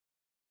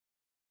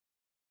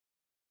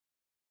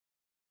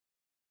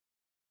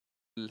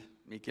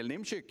Mikael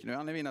Nimczyk, nu är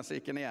han i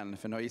vinnarcirkeln igen,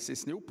 för nu har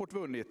Isis Newport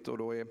vunnit och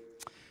då är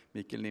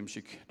Mikael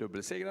Nimczyk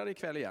dubbelsegrare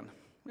ikväll igen.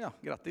 Ja,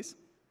 grattis.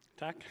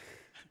 Tack.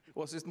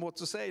 What's it more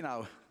to say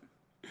now?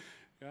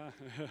 Yeah,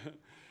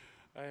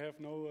 I have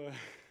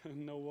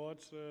no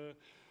words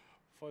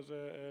for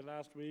the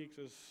last week.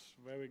 It's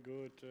very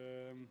good.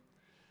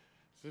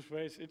 This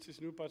race,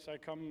 Isis Newport, I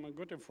come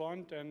good in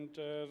front, and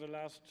the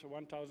last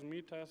 1,000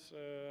 meters,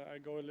 I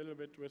go a little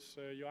bit with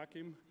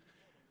Joachim,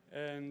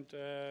 and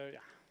yeah,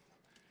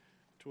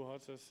 two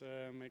horses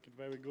make it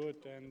very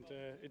good, and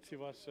Itzy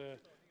was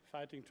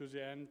fighting to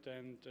the end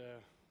and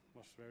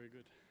was very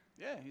good.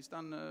 Yeah, he's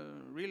done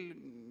real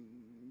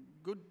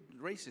good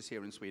races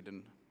here in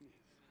Sweden.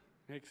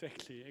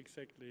 Exactly.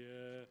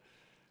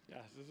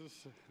 Yeah, this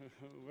is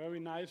very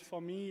nice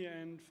for me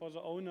and for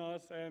the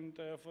owners and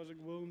for the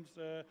grooms.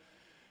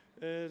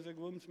 The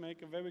grooms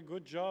make a very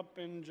good job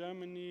in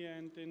Germany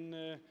and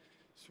in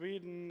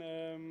Sweden.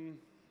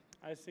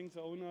 I think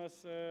the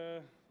owners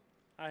are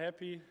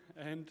happy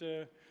and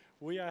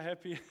we are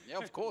happy. Yeah,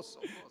 of course.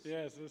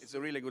 Yes, it's a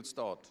really good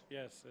start.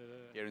 Yes,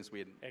 here in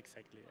Sweden.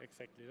 Exactly.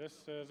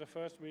 This the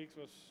first week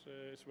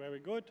is very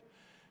good.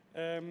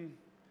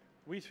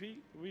 We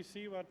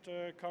see what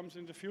comes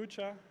in the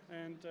future,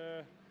 and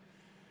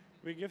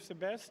we give the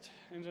best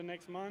in the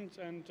next month,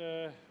 and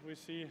we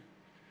see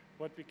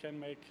what we can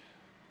make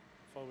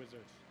for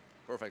results.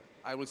 Perfect.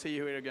 I will see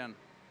you here again.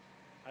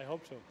 I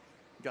hope so.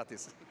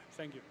 Grattis.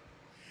 Thank you.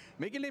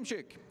 Mikael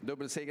Nimczyk,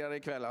 dubbelsegrare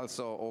ikväll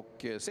alltså,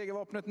 och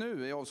segervapnet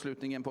nu i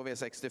avslutningen på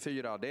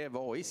V64, det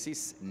var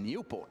Isis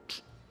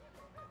Newport.